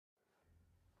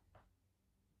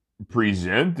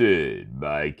Presented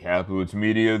by Kaplowitz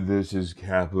Media. This is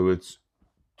Kaplowitz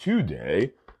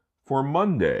Today for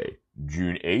Monday,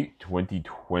 June 8th,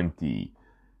 2020,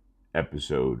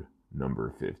 episode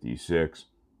number 56.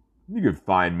 You can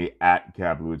find me at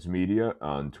Kaplowitz Media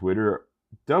on Twitter,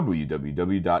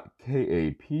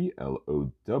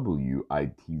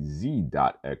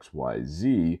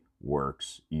 www.kaplowitz.xyz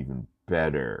works even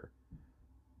better.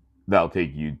 That'll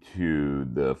take you to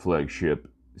the flagship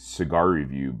cigar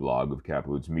review blog of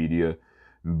Kaplowitz Media,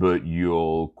 but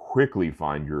you'll quickly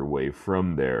find your way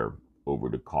from there over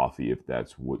to coffee if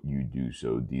that's what you do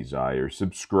so desire.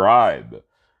 Subscribe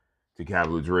to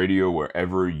Kaplowitz Radio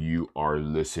wherever you are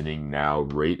listening now.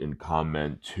 Rate and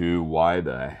comment too. Why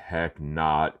the heck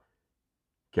not?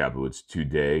 Kaplowitz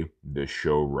Today, the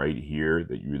show right here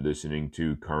that you're listening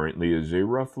to currently, is a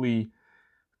roughly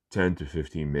 10 to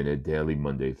 15 minute daily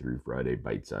Monday through Friday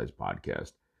bite-sized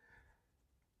podcast.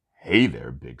 Hey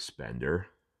there, big spender.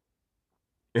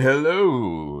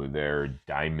 Hello there,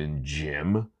 Diamond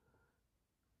Jim.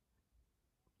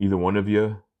 Either one of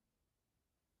you?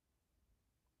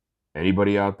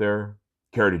 Anybody out there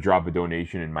care to drop a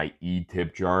donation in my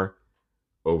e-tip jar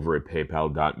over at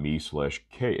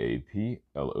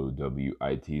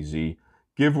paypal.me/KAPLOWITZ.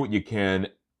 Give what you can.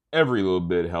 Every little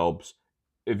bit helps.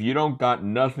 If you don't got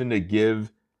nothing to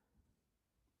give,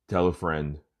 tell a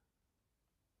friend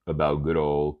about good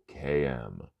old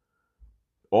KM.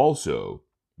 Also,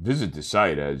 visit the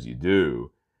site as you do.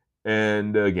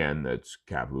 And again, that's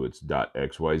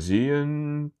kaplowitz.xyz,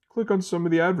 and click on some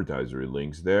of the advertiser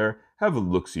links there. Have a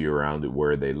look-see around at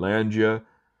where they land you.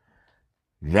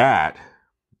 That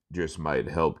just might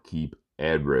help keep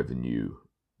ad revenue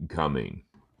coming.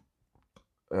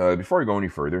 Before I go any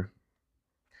further,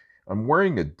 I'm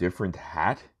wearing a different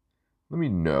hat. Let me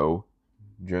know,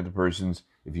 gentlepersons,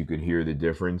 if you could hear the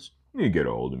difference. You can get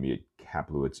a hold of me at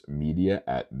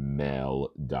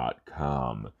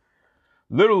kaplowitzmedia@mail.com.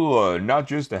 Little, not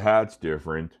just the hat's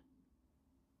different.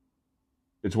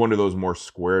 It's one of those more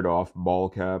squared off ball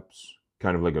caps,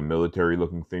 kind of like a military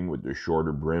looking thing with the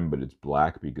shorter brim, but it's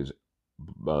black because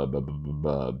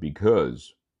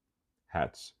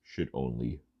hats should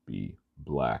only be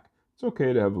black. It's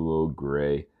okay to have a little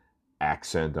gray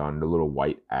accent on it, a little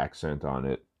white accent on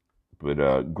it, but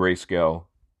grayscale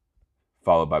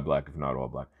followed by black, if not all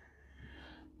black.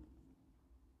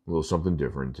 A little something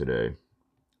different today,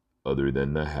 other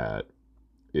than the hat,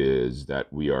 is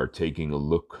that we are taking a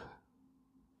look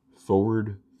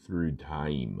forward through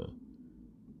time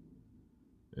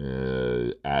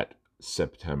at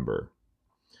September.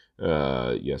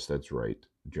 Yes, that's right,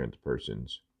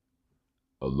 gentlepersons.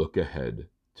 A look ahead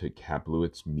to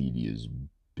Kaplowitz Media's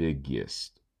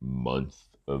biggest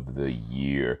month of the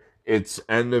year. It's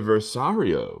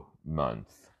Anniversario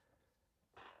month,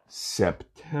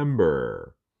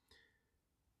 September.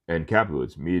 And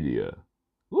Kaplowitz Media, a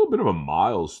little bit of a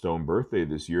milestone birthday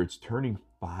this year. It's turning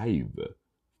 5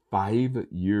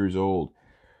 years old.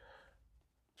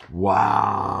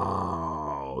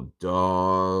 Wow,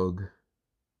 dog.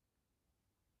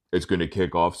 It's going to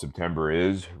kick off. September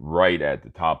is right at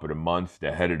the top of the month,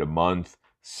 the head of the month,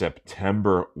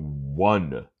 September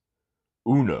 1.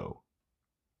 Uno.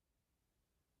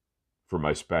 For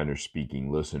my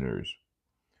Spanish-speaking listeners.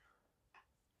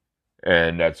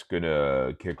 And that's going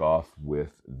to kick off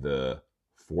with the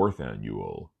 4th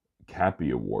annual Cappy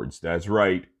Awards. That's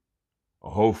right. A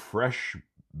whole fresh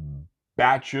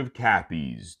batch of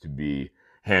Cappies to be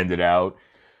handed out.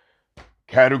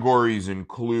 Categories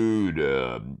include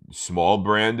Small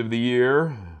Brand of the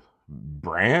Year,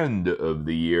 Brand of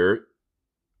the Year,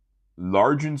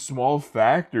 Large and Small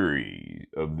Factory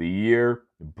of the Year,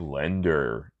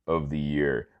 Blender of the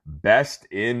Year, Best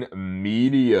in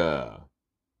Media,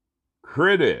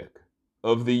 Critic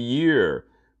of the Year,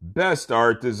 Best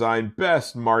Art Design,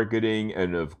 Best Marketing,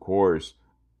 and of course,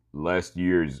 last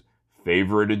year's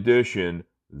favorite edition,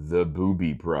 the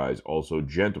Booby Prize, also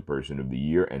Gentleperson of the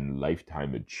Year and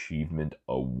Lifetime Achievement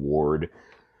Award.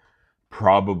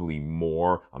 Probably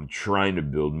more. I'm trying to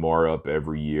build more up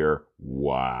every year.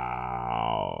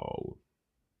 Wow.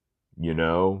 You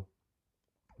know?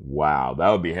 Wow. That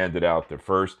will be handed out the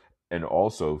first, and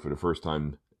also for the first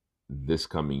time this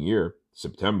coming year,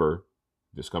 September,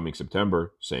 this coming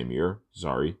September, same year,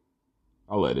 sorry.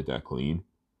 I'll edit that clean.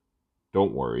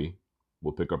 Don't worry.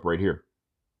 We'll pick up right here.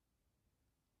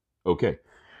 Okay.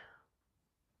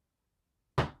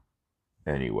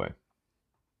 Anyway,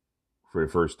 for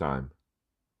the first time,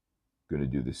 going to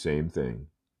do the same thing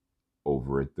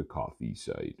over at the coffee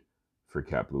site for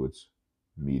Kaplowitz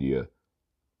Media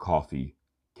Coffee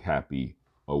Cappy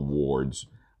Awards,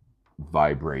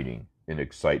 vibrating in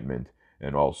excitement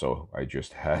And also, I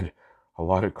just had a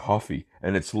lot of coffee,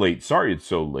 and it's late. Sorry it's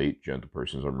so late, gentle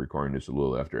persons. I'm recording this a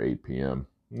little after 8 p.m.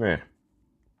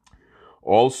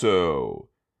 Also,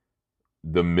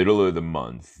 the middle of the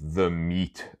month, the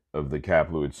meat of the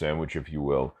Kaplowitz sandwich, if you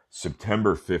will,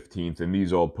 September 15th, and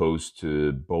these all post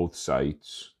to both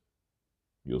sites.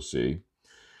 You'll see.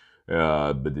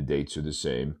 But the dates are the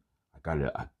same.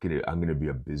 I'm gonna be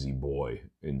a busy boy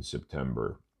in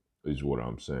September, is what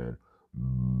I'm saying.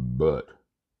 But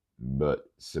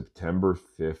September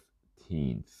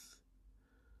 15th,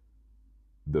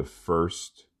 the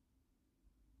first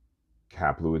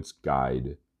Kaplowitz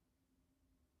guide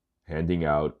handing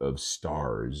out of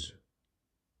stars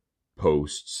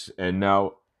posts. And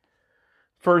now,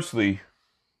 firstly,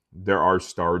 there are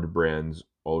starred brands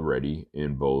already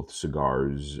in both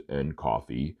cigars and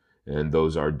coffee, and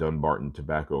those are Dunbarton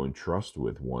Tobacco and Trust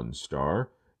with 1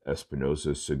 star,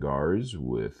 Espinosa Cigars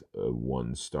with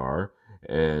 1 star,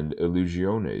 and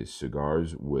Illusiones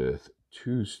Cigars with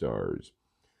 2 stars.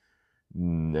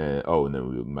 And then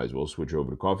we might as well switch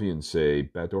over to coffee and say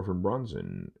Batdorf and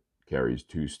Bronson carries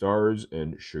 2 stars,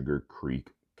 and Sugar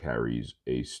Creek carries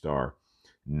a star.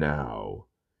 Now,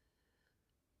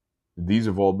 these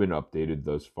have all been updated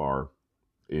thus far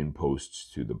in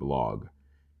posts to the blog.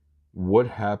 What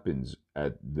happens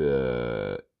at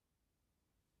the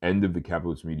end of the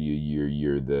Kaplowitz Media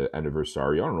year, the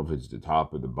anniversary? I don't know if it's the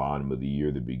top or the bottom of the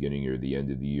year, the beginning or the end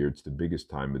of the year. It's the biggest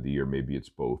time of the year. Maybe it's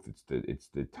both. It's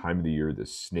the time of the year the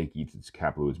snake eats its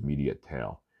Kaplowitz Media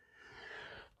tail.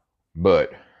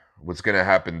 But what's going to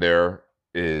happen there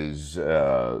is,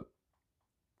 like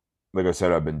I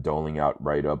said, I've been doling out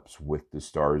write-ups with the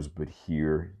stars, but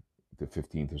here, the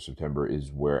 15th of September,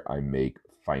 is where I make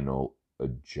final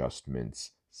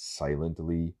adjustments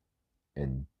silently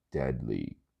and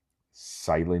deadly.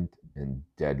 Silent and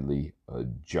deadly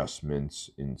adjustments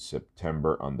in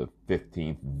September on the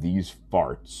 15th. These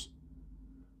farts,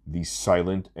 these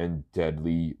silent and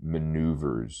deadly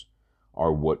maneuvers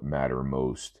are what matter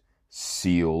most.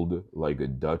 Sealed like a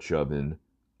Dutch oven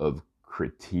of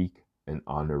critique and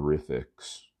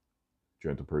honorifics.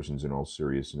 Gentle persons, in all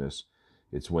seriousness,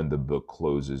 it's when the book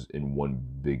closes in one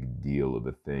big deal of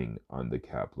a thing on the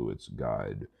Kaplowitz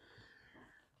Guide.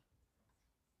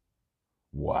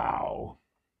 Wow.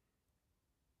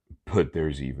 But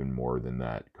there's even more than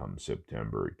that come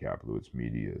September at Kaplowitz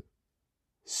Media.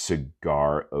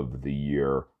 Cigar of the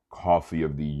Year, Coffee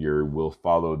of the Year will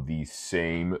follow the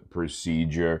same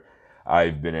procedure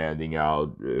I've been handing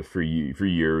out for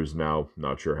years now.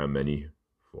 Not sure how many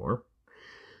for.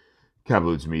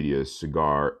 Kaplowitz Media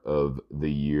Cigar of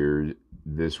the Year.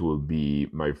 This will be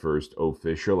my first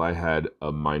official. I had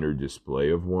a minor display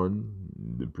of one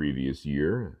the previous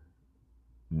year.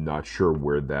 Not sure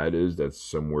where that is. That's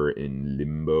somewhere in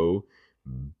limbo.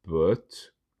 But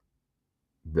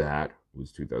that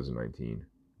was 2019.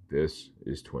 This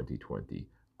is 2020.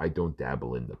 I don't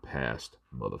dabble in the past,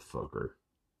 motherfucker.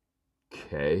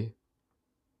 Okay?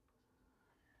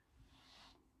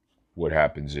 What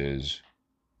happens is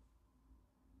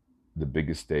the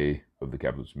biggest day of the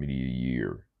Kaplowitz Media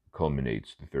year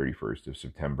culminates the 31st of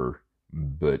September,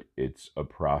 but it's a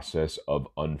process of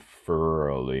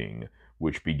unfurling,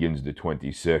 which begins the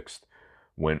 26th,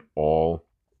 when all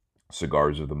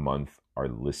cigars of the month are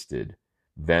listed.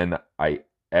 Then I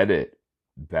edit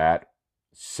that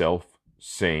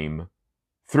same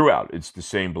throughout. It's the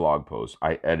same blog post.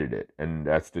 I edit it, and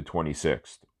that's the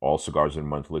 26th. All cigars of the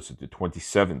month listed. The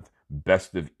 27th,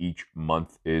 best of each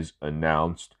month is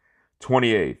announced.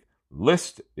 28th,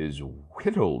 list is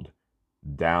whittled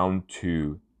down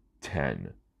to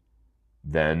 10.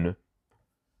 Then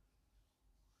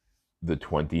the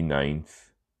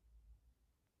 29th,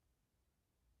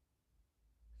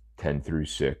 10 through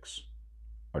 6,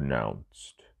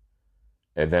 announced.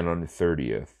 And then on the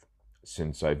 30th,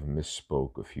 since I've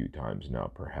misspoke a few times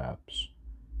now perhaps,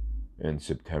 and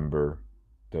September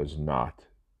does not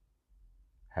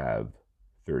have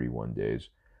 31 days,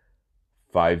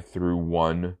 5 through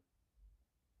 1,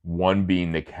 1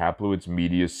 being the Kaplowitz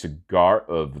Media Cigar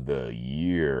of the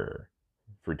Year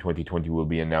for 2020 will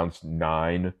be announced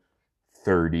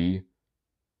 9/30,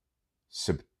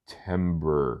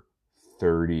 September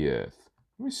 30th.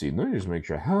 Let me see. Let me just make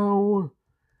sure. How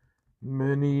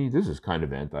many? This is kind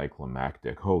of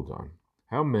anticlimactic. Hold on.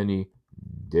 How many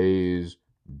days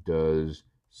does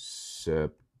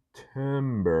September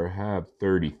have?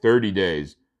 30. 30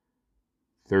 days.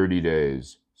 30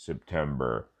 days,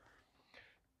 September.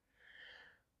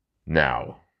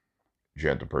 Now,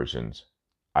 gentle persons,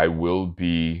 I will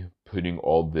be putting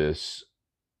all this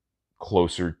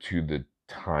closer to the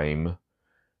time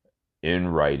in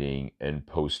writing and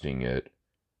posting it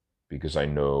because I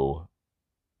know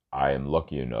I am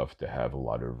lucky enough to have a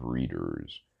lot of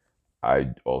readers. I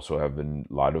also have a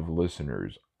lot of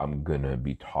listeners. I'm going to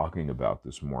be talking about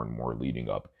this more and more leading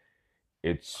up.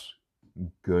 It's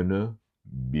gonna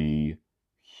be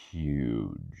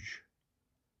huge.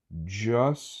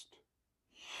 Just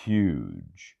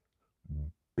huge.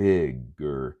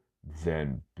 Bigger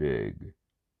than big.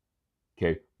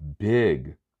 Okay?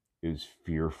 Big is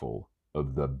fearful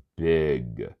of the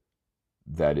big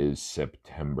that is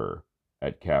September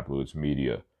at Kaplowitz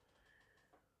Media.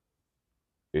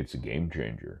 It's a game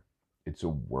changer. It's a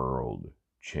world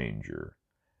changer.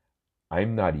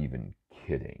 I'm not even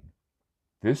kidding.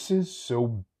 This is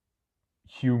so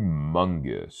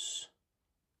humongous.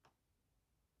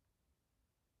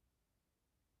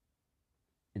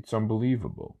 It's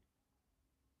unbelievable.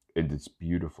 And it's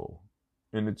beautiful.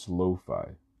 And it's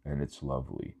lo-fi. And it's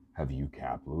lovely. Have you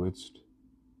Kaplowitzed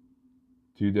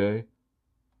today?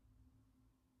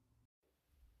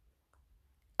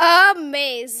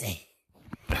 Amazing.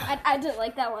 I did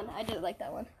like that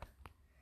one.